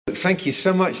Thank you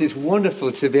so much. It's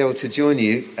wonderful to be able to join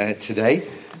you today.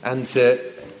 And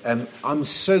I'm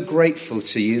so grateful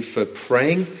to you for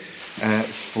praying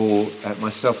for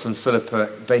myself and Philippa,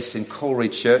 based in Colry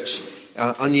Church.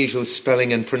 Unusual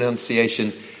spelling and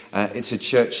pronunciation. It's a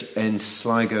church in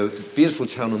Sligo, a beautiful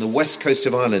town on the west coast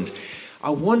of Ireland. I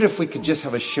wonder if we could just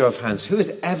have a show of hands. Who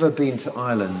has ever been to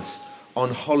Ireland on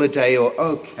holiday? Or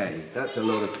okay, that's a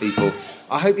lot of people.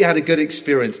 I hope you had a good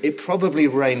experience. It probably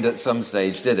rained at some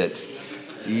stage, did it?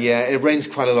 Yeah, it rains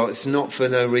quite a lot. It's not for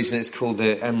no reason. It's called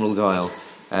the Emerald Isle.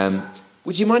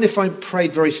 Would you mind if I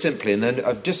prayed very simply? And then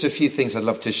I've just a few things I'd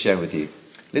love to share with you.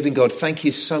 Living God, thank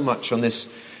you so much on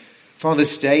this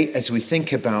Father's Day as we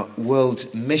think about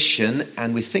world mission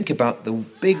and we think about the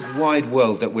big wide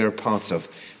world that we're a part of.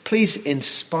 Please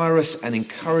inspire us and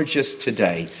encourage us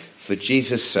today for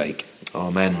Jesus' sake.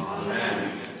 Amen.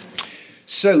 Amen.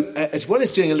 So, as well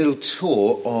as doing a little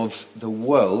tour of the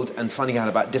world and finding out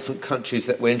about different countries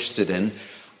that we're interested in,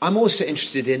 I'm also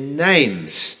interested in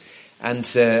names. And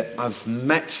I've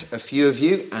met a few of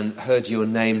you and heard your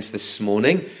names this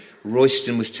morning.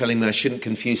 Royston was telling me I shouldn't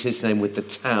confuse his name with the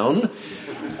town.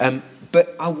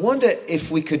 But I wonder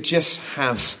if we could just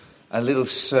have a little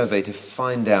survey to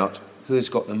find out who has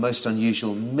got the most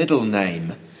unusual middle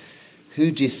name. Who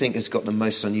do you think has got the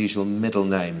most unusual middle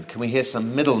name? Can we hear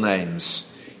some middle names?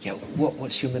 Yeah,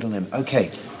 what's your middle name? Okay.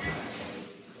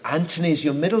 Anthony is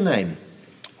your middle name.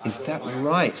 Is that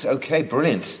right? Okay,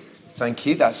 brilliant. Thank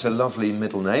you. That's a lovely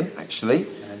middle name, actually.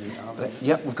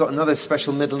 Yeah, we've got another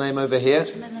special middle name over here.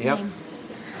 Yeah.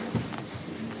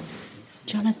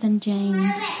 Jonathan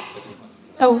James.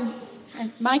 Oh,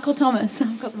 and Michael Thomas.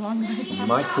 I've got the wrong name.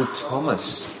 Michael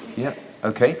Thomas. Yeah,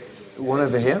 okay. One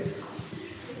over here.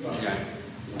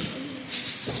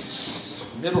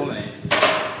 Middle name.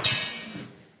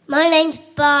 My name's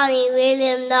Barney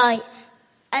William Knight,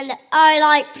 and I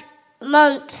like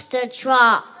monster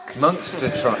trucks. Monster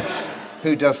trucks.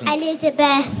 Who doesn't?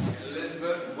 Elizabeth.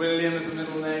 Elizabeth. William is a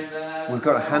middle name there. We've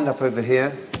got a hand up over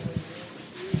here.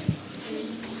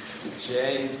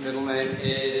 Jane's middle name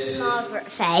is Margaret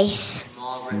Faith.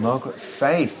 Margaret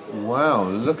Faith. Wow,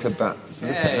 look at that.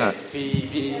 Look at that.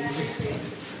 Phoebe.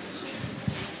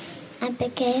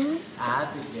 Abigail.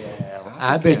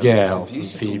 Abigail.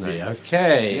 Phoebe. Name.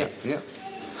 Okay. Yeah.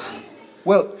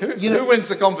 Well, who wins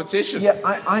the competition? Yeah,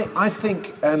 I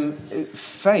think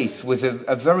Faith was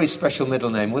a very special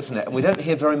middle name, wasn't it? And we don't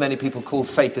hear very many people call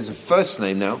Faith as a first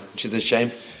name now, which is a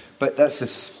shame. But that's a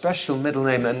special middle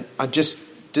name, and I just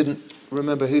didn't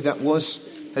remember who that was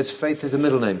as Faith as a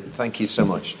middle name. Thank you so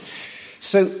much.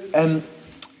 So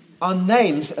our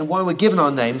names and why we're given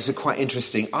our names are quite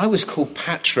interesting. I was called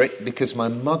Patrick because my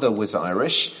mother was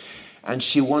Irish, and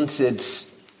she wanted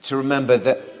to remember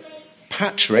that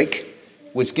Patrick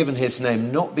was given his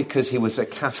name not because he was a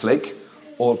Catholic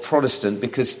or a Protestant,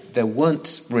 because there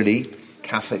weren't really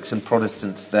Catholics and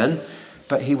Protestants then,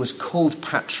 but he was called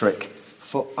Patrick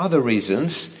for other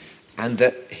reasons, and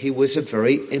that he was a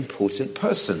very important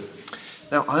person.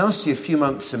 Now, I asked you a few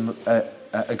months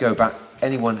ago about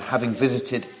anyone having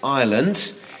visited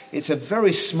Ireland. It's a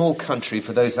very small country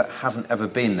for those that haven't ever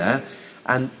been there,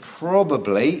 and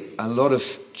probably a lot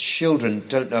of children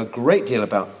don't know a great deal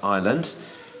about Ireland.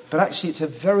 But actually, it's a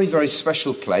very, very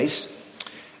special place.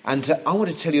 And I want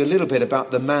to tell you a little bit about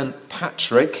the man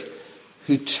Patrick,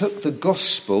 who took the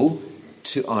gospel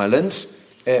to Ireland,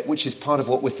 which is part of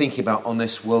what we're thinking about on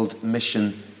this World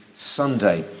Mission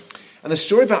Sunday. And the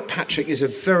story about Patrick is a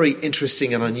very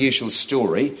interesting and unusual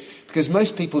story, because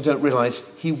most people don't realise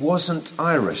he wasn't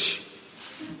Irish.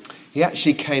 He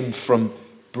actually came from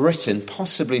Britain,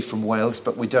 possibly from Wales,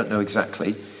 but we don't know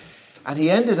exactly. And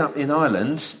he ended up in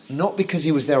Ireland, not because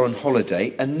he was there on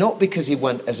holiday, and not because he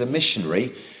went as a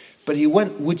missionary, but he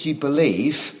went, would you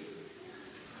believe,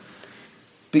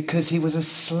 because he was a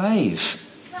slave.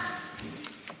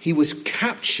 He was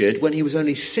captured when he was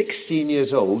only 16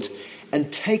 years old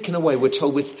and taken away, we're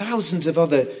told, with thousands of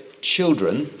other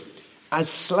children as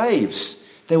slaves.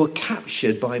 They were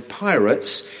captured by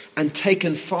pirates and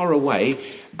taken far away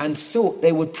and thought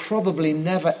they would probably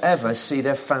never ever see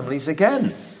their families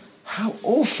again. How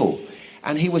awful.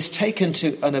 And he was taken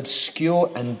to an obscure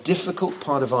and difficult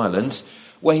part of Ireland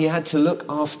where he had to look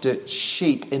after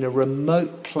sheep in a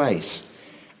remote place.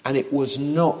 And it was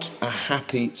not a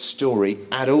happy story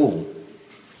at all.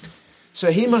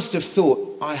 So he must have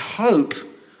thought, I hope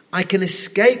I can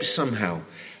escape somehow.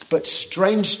 But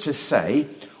strange to say,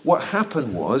 what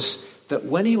happened was that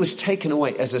when he was taken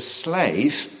away as a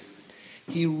slave,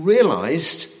 he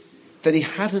realised that he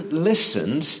hadn't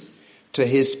listened to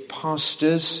his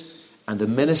pastors and the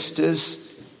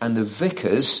ministers and the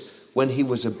vicars when he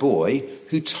was a boy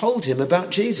who told him about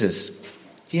Jesus.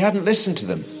 He hadn't listened to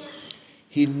them.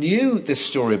 He knew the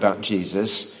story about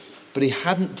Jesus, but he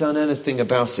hadn't done anything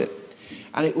about it.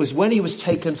 And it was when he was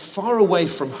taken far away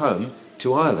from home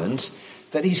to Ireland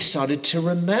that he started to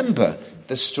remember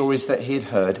the stories that he had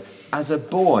heard as a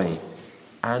boy.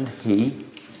 And he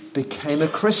became a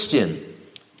Christian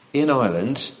in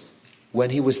Ireland when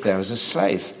he was there as a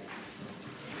slave.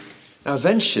 Now,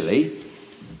 eventually,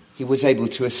 he was able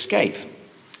to escape.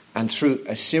 And through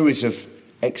a series of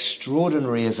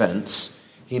extraordinary events,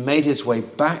 he made his way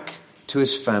back to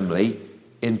his family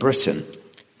in Britain.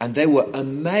 And they were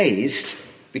amazed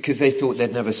because they thought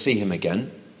they'd never see him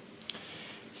again.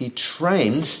 He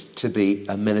trained to be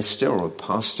a minister or a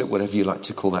pastor, whatever you like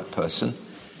to call that person.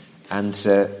 And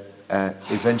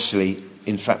eventually,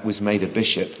 in fact, was made a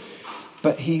bishop.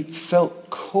 But he felt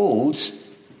called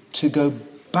to go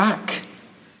back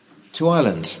to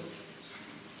Ireland.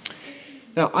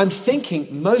 Now, I'm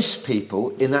thinking most people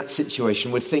in that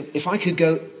situation would think, if I could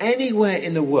go anywhere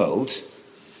in the world,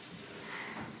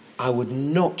 I would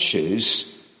not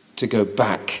choose to go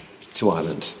back to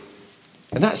Ireland.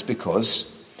 And that's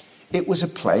because it was a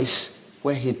place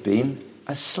where he'd been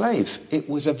a slave. It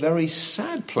was a very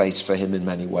sad place for him in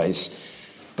many ways.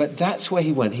 But that's where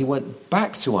he went. He went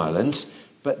back to Ireland,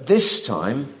 but this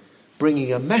time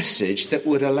bringing a message that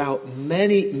would allow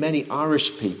many, many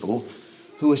Irish people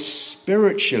who are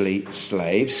spiritually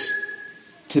slaves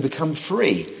to become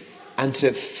free and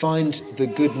to find the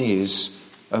good news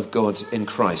of God in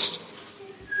Christ.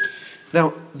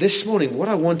 Now, this morning, what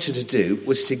I wanted to do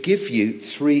was to give you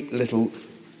 3 little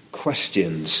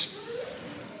questions.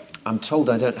 I'm told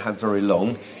I don't have very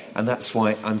long, and that's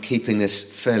why I'm keeping this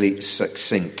fairly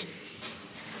succinct.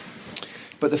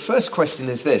 But the first question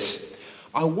is this.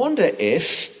 I wonder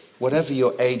if, whatever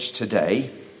your age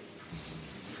today,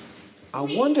 I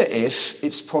wonder if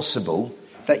it's possible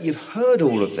that you've heard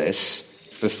all of this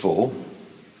before,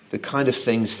 the kind of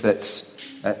things that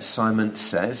Simon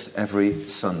says every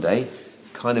Sunday,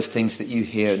 kind of things that you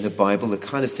hear in the Bible, the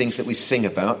kind of things that we sing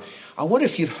about. I wonder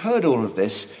if you've heard all of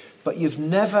this, but you've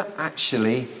never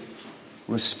actually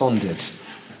responded.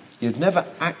 You've never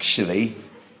actually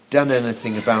done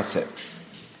anything about it.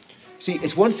 See,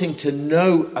 it's one thing to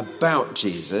know about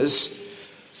Jesus,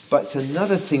 but it's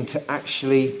another thing to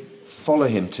actually follow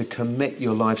him, to commit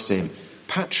your lives to him.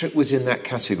 Patrick was in that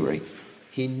category.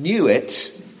 He knew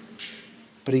it,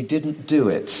 but he didn't do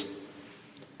it.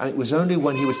 And it was only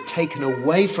when he was taken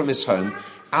away from his home,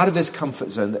 out of his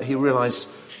comfort zone, that he realised,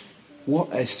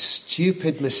 what a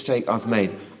stupid mistake I've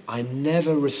made. I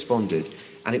never responded.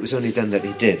 And it was only then that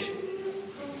he did.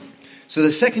 So the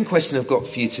second question I've got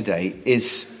for you today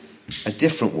is a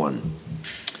different one.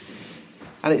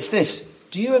 And it's this.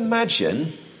 Do you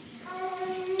imagine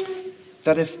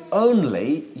that if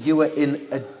only you were in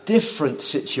a different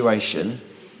situation,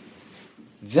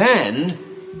 then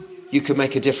you could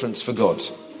make a difference for God?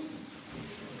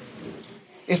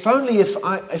 If only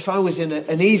if I was in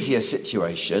an easier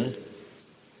situation,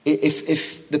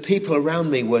 if the people around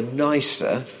me were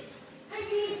nicer,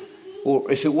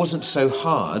 or if it wasn't so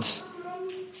hard,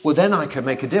 well, then I could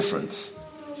make a difference.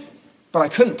 But I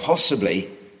couldn't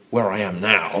possibly where I am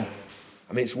now.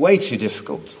 I mean, it's way too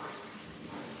difficult.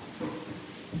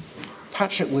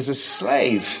 Patrick was a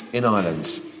slave in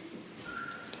Ireland.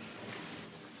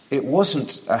 It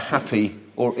wasn't a happy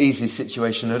or easy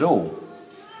situation at all.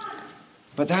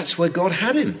 But that's where God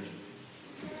had him.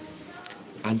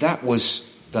 And that was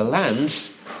the land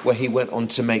where he went on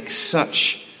to make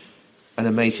such an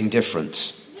amazing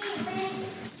difference.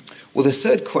 Well, the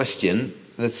third question,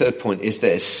 the third point is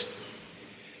this.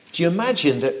 Do you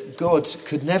imagine that God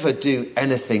could never do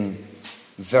anything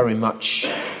very much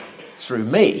through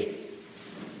me?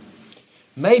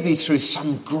 Maybe through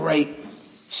some great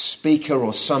speaker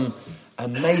or some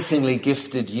amazingly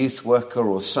gifted youth worker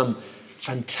or some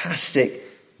fantastic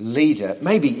leader.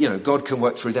 Maybe, God can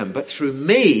work through them. But through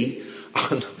me,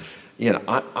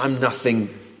 I'm nothing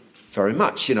very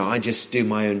much. I just do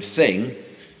my own thing.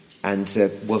 And,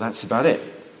 that's about it.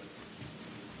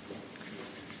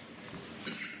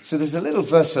 So there's a little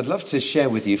verse I'd love to share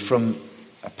with you from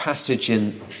a passage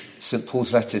in St.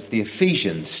 Paul's letter to the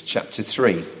Ephesians, chapter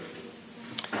 3.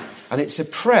 And it's a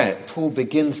prayer. Paul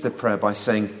begins the prayer by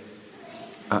saying,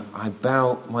 I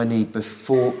bow my knee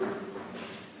before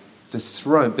the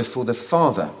throne, before the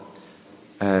Father,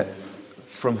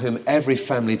 from whom every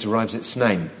family derives its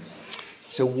name.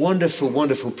 It's a wonderful,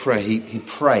 wonderful prayer. He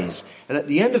prays. And at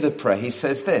the end of the prayer, he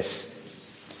says this.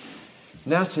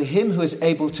 Now to him who is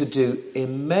able to do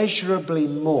immeasurably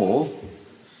more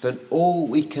than all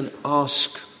we can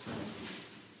ask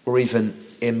or even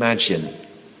imagine.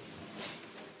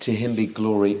 To him be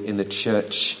glory in the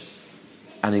church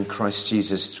and in Christ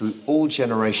Jesus through all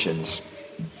generations.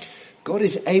 God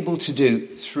is able to do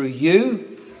through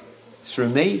you, through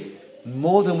me,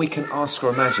 more than we can ask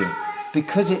or imagine,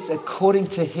 because it's according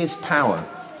to his power.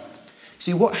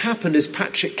 See, what happened as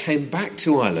Patrick came back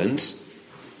to Ireland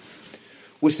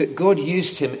was that God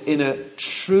used him in a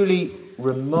truly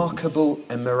remarkable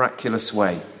and miraculous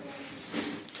way.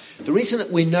 The reason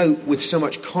that we know with so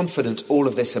much confidence all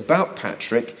of this about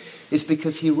Patrick is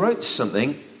because he wrote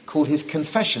something called his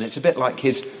confession. It's a bit like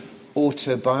his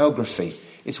autobiography.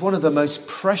 It's one of the most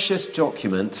precious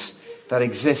documents that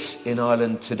exists in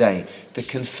Ireland today, the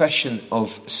Confession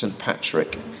of St.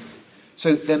 Patrick.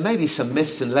 So there may be some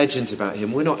myths and legends about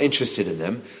him. We're not interested in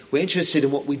them. We're interested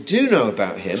in what we do know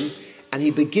about him. And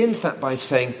he begins that by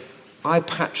saying, I,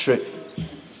 Patrick,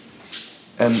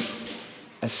 am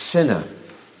a sinner,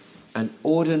 an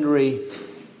ordinary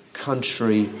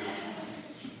country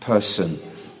person.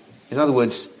 In other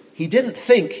words, he didn't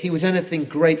think he was anything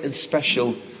great and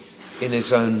special in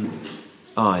his own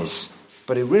eyes,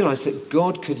 but he realized that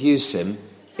God could use him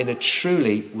in a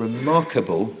truly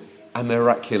remarkable and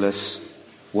miraculous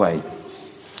way.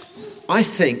 I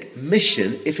think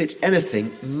mission, if it's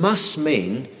anything, must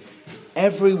mean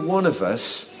every one of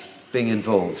us being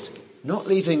involved, not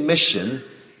leaving mission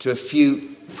to a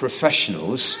few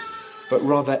professionals, but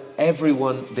rather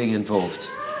everyone being involved.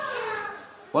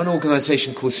 One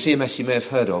organisation called CMS, you may have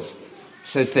heard of,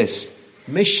 says this: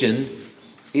 mission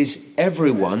is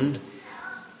everyone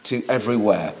to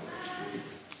everywhere.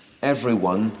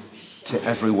 Everyone to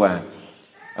everywhere.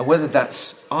 And whether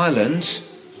that's Ireland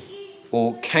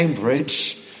or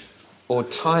Cambridge or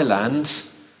Thailand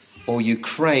or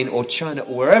Ukraine or China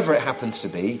or wherever it happens to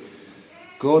be,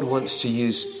 God wants to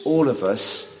use all of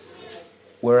us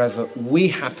wherever we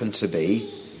happen to be,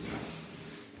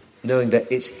 knowing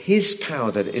that it's his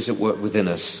power that is at work within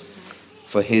us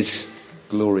for his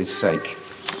glory's sake.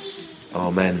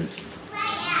 Amen.